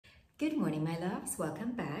Good morning, my loves.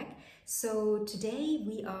 Welcome back. So today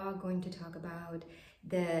we are going to talk about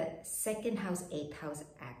the second house, eighth house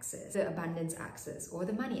axis, the abundance axis or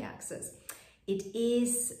the money axis. It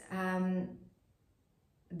is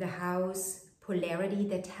the house polarity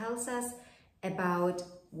that tells us about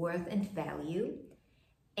worth and value.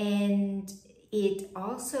 And it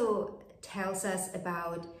also tells us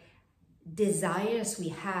about desires we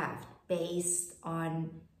have based on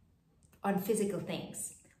physical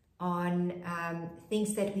things, on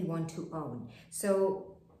things that we want to own.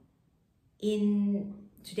 So in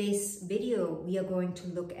today's video, we are going to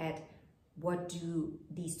look at what do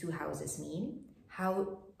these two houses mean,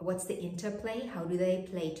 what's the interplay, how do they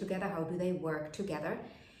play together, how do they work together,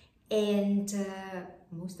 and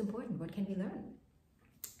most important, what can we learn?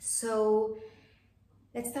 So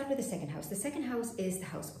let's start with the second house. The second house is the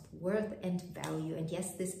house of worth and value. And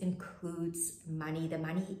yes, this includes money, the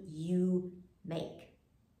money you make.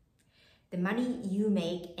 The money you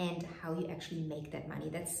make and how you actually make that money.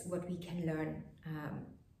 That's what we can learn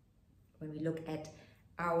when we look at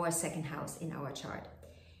our second house in our chart.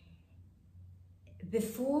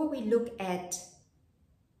 Before we look at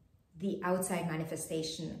the outside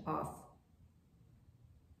manifestation of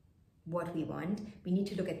what we want, we need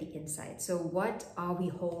to look at the inside. So what are we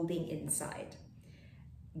holding inside?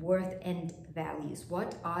 Worth and values.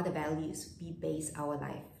 What are the values we base our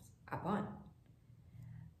life upon?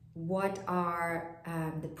 What are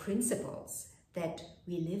the principles that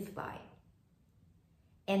we live by?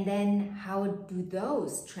 And then how do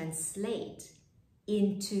those translate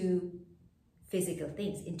into physical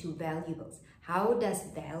things, into valuables? How does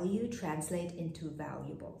value translate into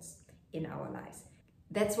valuables in our lives?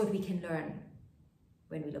 That's what we can learn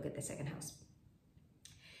when we look at the second house.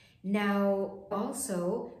 Now,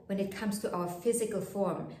 also, when it comes to our physical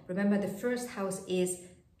form, remember the first house is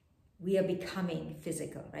we are becoming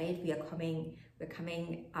physical, right? We're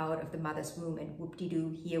coming out of the mother's womb and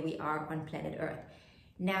whoop-de-doo, here we are on planet Earth.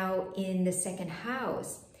 Now, in the second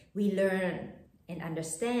house, we learn and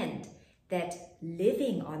understand that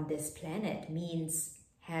living on this planet means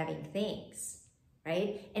having things,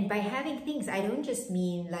 right? And by having things, I don't just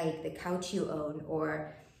mean like the couch you own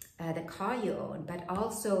or the car you own, but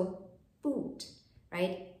also food,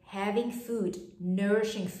 right? Having food,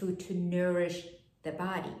 nourishing food to nourish the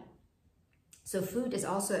body. So food is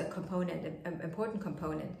also a component, an important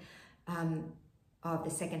component of the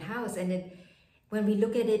second house. And when we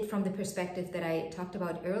look at it from the perspective that I talked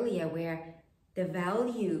about earlier, where the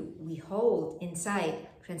value we hold inside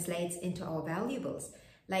translates into our valuables,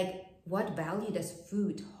 like what value does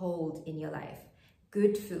food hold in your life?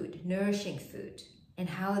 Good food, nourishing food. And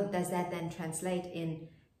how does that then translate in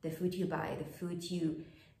the food you buy, the food you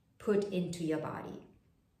put into your body?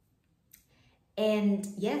 And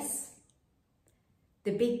yes,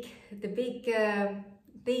 the big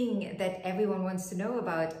thing that everyone wants to know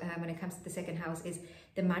about when it comes to the second house is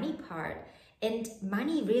the money part. And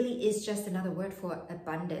money really is just another word for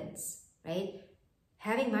abundance, right?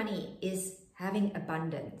 Having money is having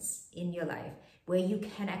abundance in your life, where you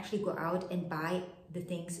can actually go out and buy the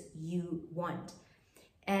things you want.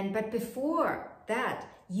 But before that,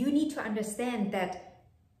 you need to understand that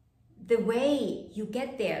the way you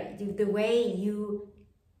get there, the way you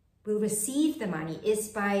will receive the money is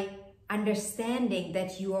by understanding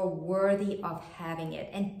that you are worthy of having it.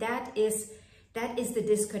 And that is the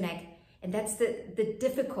disconnect, and that's the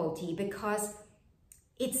difficulty, because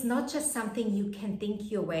it's not just something you can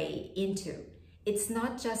think your way into. It's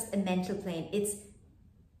not just a mental plane, it's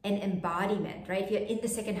an embodiment, right? If you're in the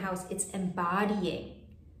second house, it's embodying.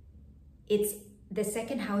 The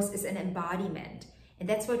second house is an embodiment. And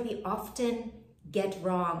that's what we often get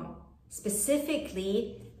wrong.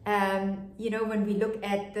 Specifically, when we look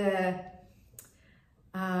at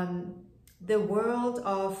the world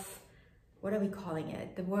of, what are we calling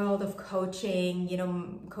it? The world of coaching,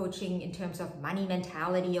 coaching in terms of money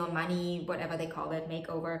mentality or money, whatever they call it,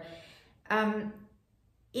 makeover.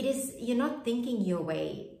 You're not thinking your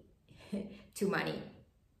way to money,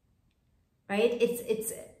 right?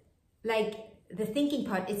 It's like the thinking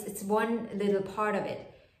part, it's one little part of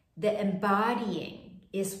it. The embodying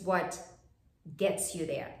is what gets you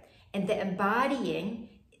there. And the embodying,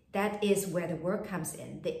 that is where the work comes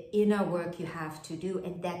in, the inner work you have to do.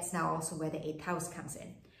 And that's now also where the eighth house comes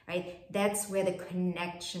in, right? That's where the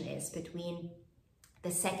connection is between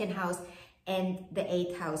the second house and the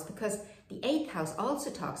eighth house, because the eighth house also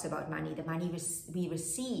talks about money, the money we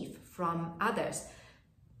receive from others.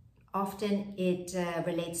 Often it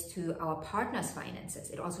relates to our partner's finances.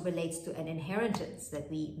 It also relates to an inheritance that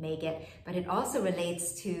we may get, but it also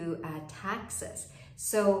relates to taxes.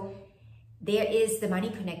 So there is the money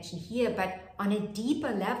connection here, but on a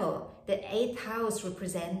deeper level, the 8th house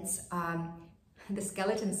represents the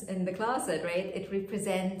skeletons in the closet, right? It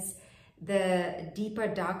represents the deeper,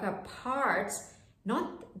 darker parts,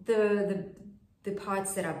 not the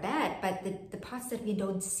parts that are bad, but the parts that we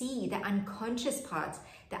don't see, the unconscious parts,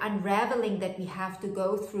 the unraveling that we have to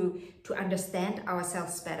go through to understand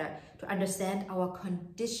ourselves better, to understand our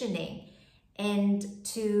conditioning, and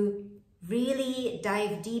to really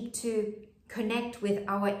dive deep to connect with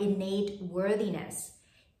our innate worthiness.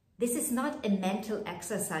 This is not a mental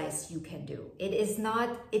exercise you can do. It is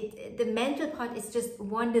not, the mental part is just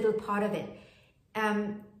one little part of it.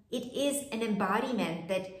 It is an embodiment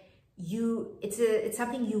that it's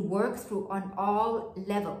something you work through on all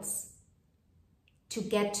levels to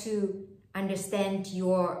get to understand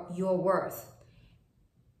your worth.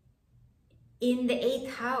 In the 8th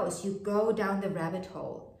house, you go down the rabbit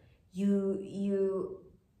hole. You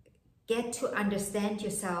get to understand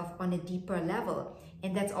yourself on a deeper level.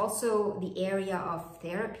 And that's also the area of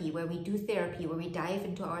therapy, where we do therapy, where we dive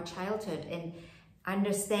into our childhood and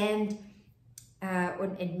understand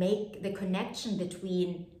and make the connection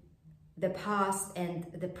between the past and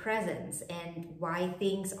the present, and why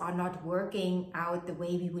things are not working out the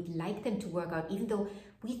way we would like them to work out, even though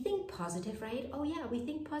we think positive, right? Oh yeah, we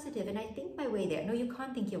think positive and I think my way there. No, you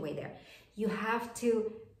can't think your way there. You have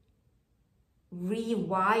to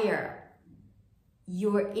rewire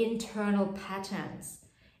your internal patterns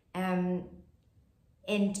and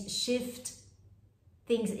shift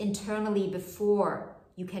things internally before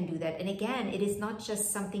you can do that. And again, it is not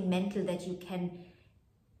just something mental that you can,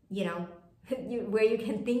 you know, where you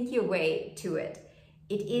can think your way to it.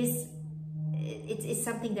 It's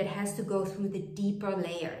something that has to go through the deeper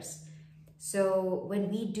layers. So when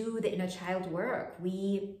we do the inner child work,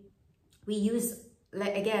 we use,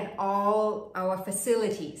 like, again, all our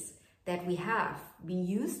facilities that we have. We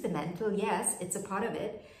use the mental, yes, it's a part of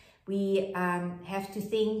it. We have to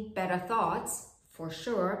think better thoughts, for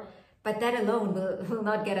sure, but that alone will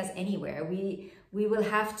not get us anywhere. We will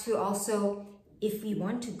have to also, if we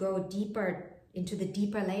want to go deeper into the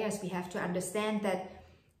deeper layers, we have to understand that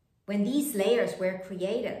when these layers were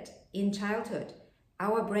created in childhood,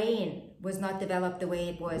 our brain was not developed the way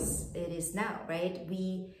it is now, right?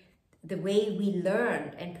 The way we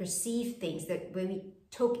learned and perceived things, that way we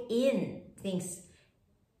took in things,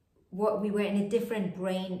 what we were in a different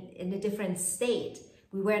brain, in a different state.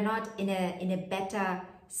 We were not in a better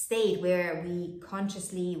state where we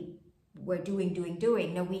consciously were doing.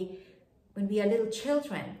 No, when we are little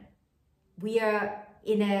children, we are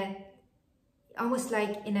almost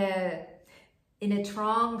like in a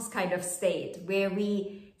trance kind of state, where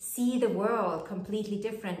we see the world completely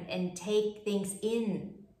different and take things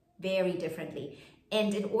in very differently.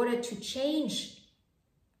 And in order to change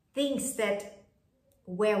things that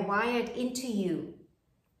were wired into you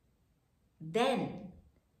then,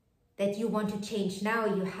 that you want to change now,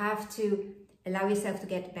 you have to allow yourself to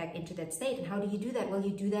get back into that state. And how do you do that? Well,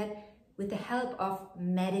 you do that with the help of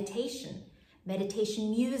meditation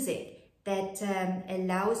music that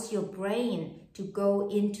allows your brain to go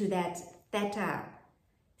into that theta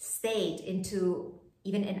state, into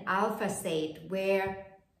even an alpha state, where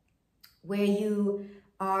you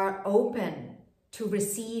are open to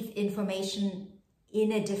receive information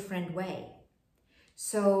in a different way.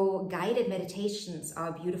 So guided meditations are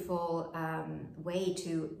a beautiful way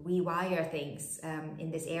to rewire things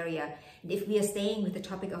in this area. And if we are staying with the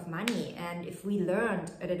topic of money, and if we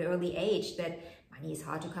learned at an early age that money is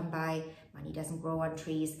hard to come by, money doesn't grow on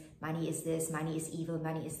trees, money is this, money is evil,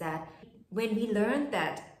 money is that. When we learned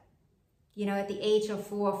that, you know, at the age of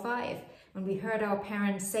 4 or 5, when we heard our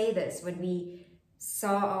parents say this, when we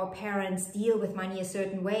saw our parents deal with money a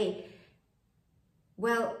certain way,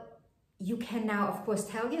 well, you can now, of course,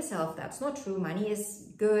 tell yourself that's not true. Money is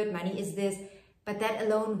good, money is this, but that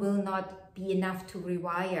alone will not be enough to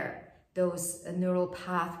rewire those neural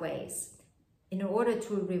pathways. In order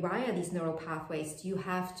to rewire these neural pathways, you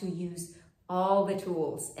have to use all the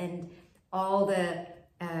tools and all the,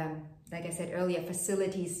 like I said earlier,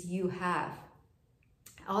 facilities you have.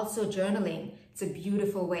 Also journaling, it's a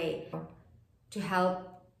beautiful way to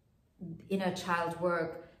help inner child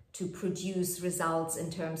work to produce results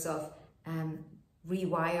in terms of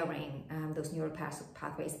rewiring those neural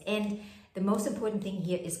pathways. And the most important thing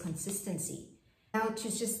here is consistency. Now,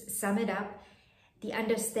 to just sum it up, the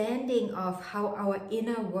understanding of how our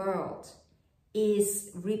inner world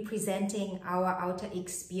is representing our outer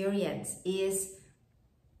experience is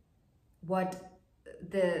what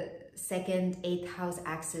the second 8th house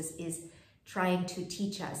axis is trying to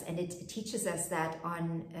teach us. And it teaches us that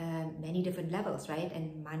on many different levels, right?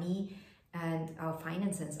 And money and our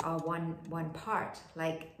finances are one part.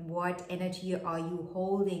 Like, what energy are you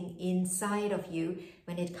holding inside of you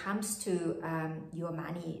when it comes to your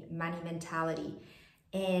money mentality,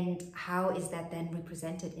 and how is that then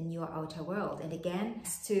represented in your outer world? And again,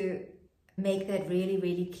 to make that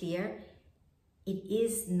really clear, it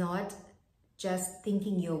is not just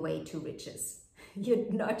thinking your way to riches.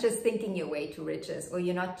 You're not just thinking your way to riches, or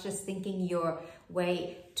you're not just thinking your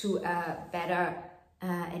way to a better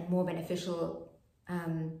and more beneficial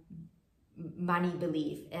money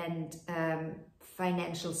belief and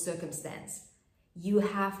financial circumstance. You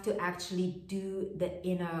have to actually do the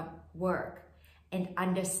inner work and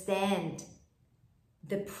understand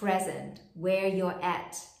the present, where you're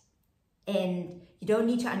at. And you don't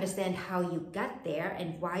need to understand how you got there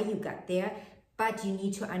and why you got there, but you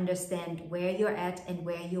need to understand where you're at and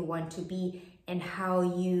where you want to be, and how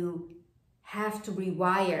you have to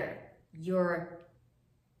rewire your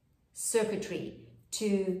circuitry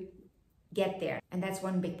to get there. And that's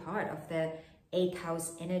one big part of the 8th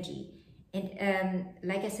house energy. And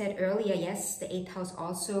like I said earlier, yes, the 8th house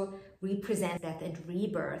also represents death and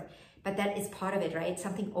rebirth, but that is part of it, right?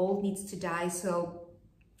 Something old needs to die so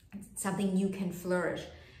something new can flourish,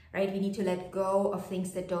 right? We need to let go of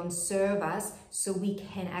things that don't serve us so we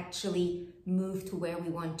can actually move to where we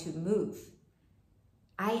want to move.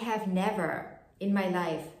 I have never in my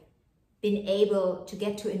life been able to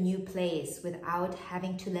get to a new place without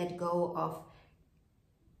having to let go of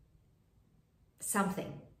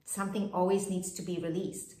something. Something always needs to be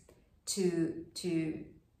released to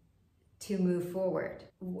move forward.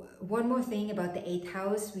 One more thing about the 8th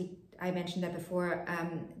house, I mentioned that before,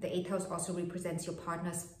 the 8th house also represents your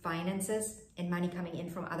partner's finances and money coming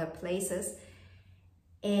in from other places.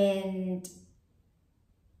 And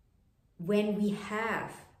when we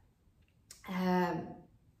have,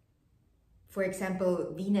 for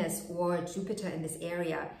example, Venus or Jupiter in this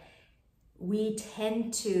area, we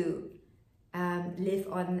tend to live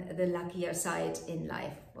on the luckier side in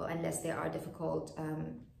life, well, unless there are difficult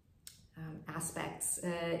aspects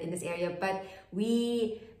in this area. But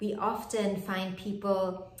we often find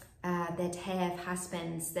people that have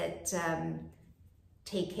husbands that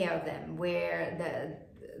take care of them, where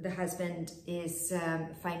the husband is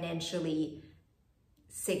financially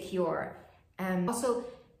secure. Also,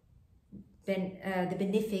 then the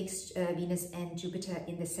benefics, Venus and Jupiter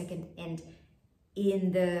in the 2nd and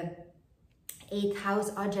in the 8th house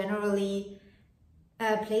are generally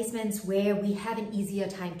placements where we have an easier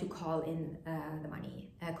time to call in the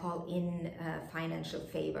money, call in financial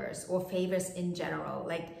favors, or favors in general,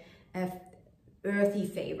 like earthy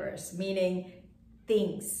favors, meaning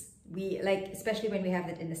things we like, especially when we have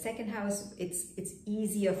it in the 2nd house. It's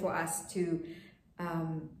easier for us to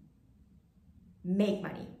make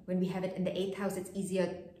money. When we have it in the 8th house, it's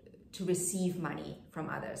easier to receive money from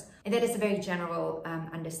others. And that is a very general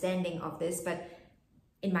understanding of this, but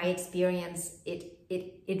in my experience,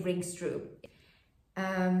 it rings true.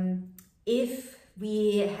 If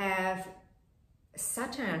we have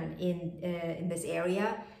Saturn in this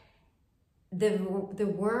area,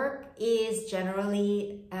 the work is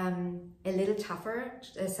generally a little tougher.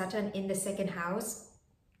 Saturn in the 2nd house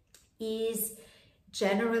is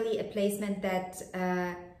generally a placement that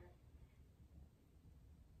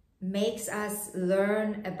makes us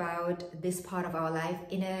learn about this part of our life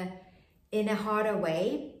in a harder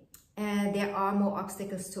way. There are more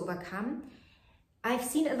obstacles to overcome. I've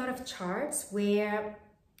seen a lot of charts where,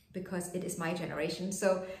 because it is my generation,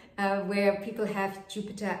 so where people have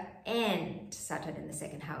Jupiter and Saturn in the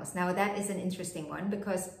 2nd house. Now that is an interesting one,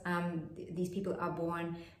 because these people are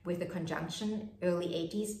born with the conjunction, early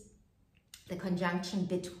 80s, the conjunction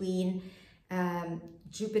between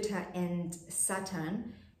Jupiter and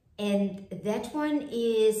Saturn. And that one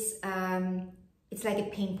is, it's like a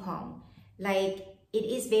ping pong. Like, it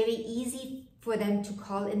is very easy for them to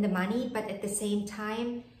call in the money, but at the same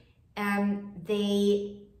time,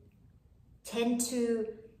 they tend to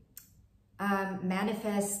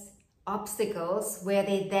manifest obstacles where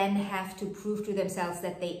they then have to prove to themselves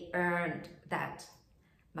that they earned that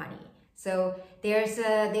money. So there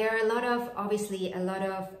are a lot of, obviously, a lot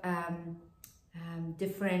of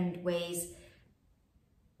different ways,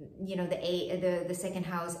 you know, the 2nd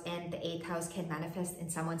house and the 8th house can manifest in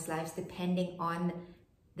someone's lives depending on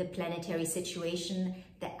the planetary situation,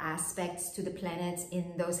 the aspects to the planets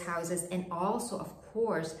in those houses, and also, of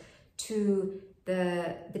course, to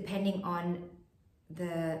the depending on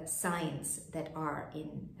the signs that are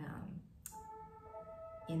in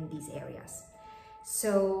these areas.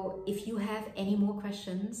 So if you have any more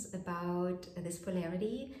questions about this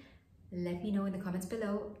polarity, let me know in the comments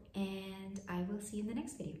below, and I will see you in the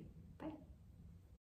next video.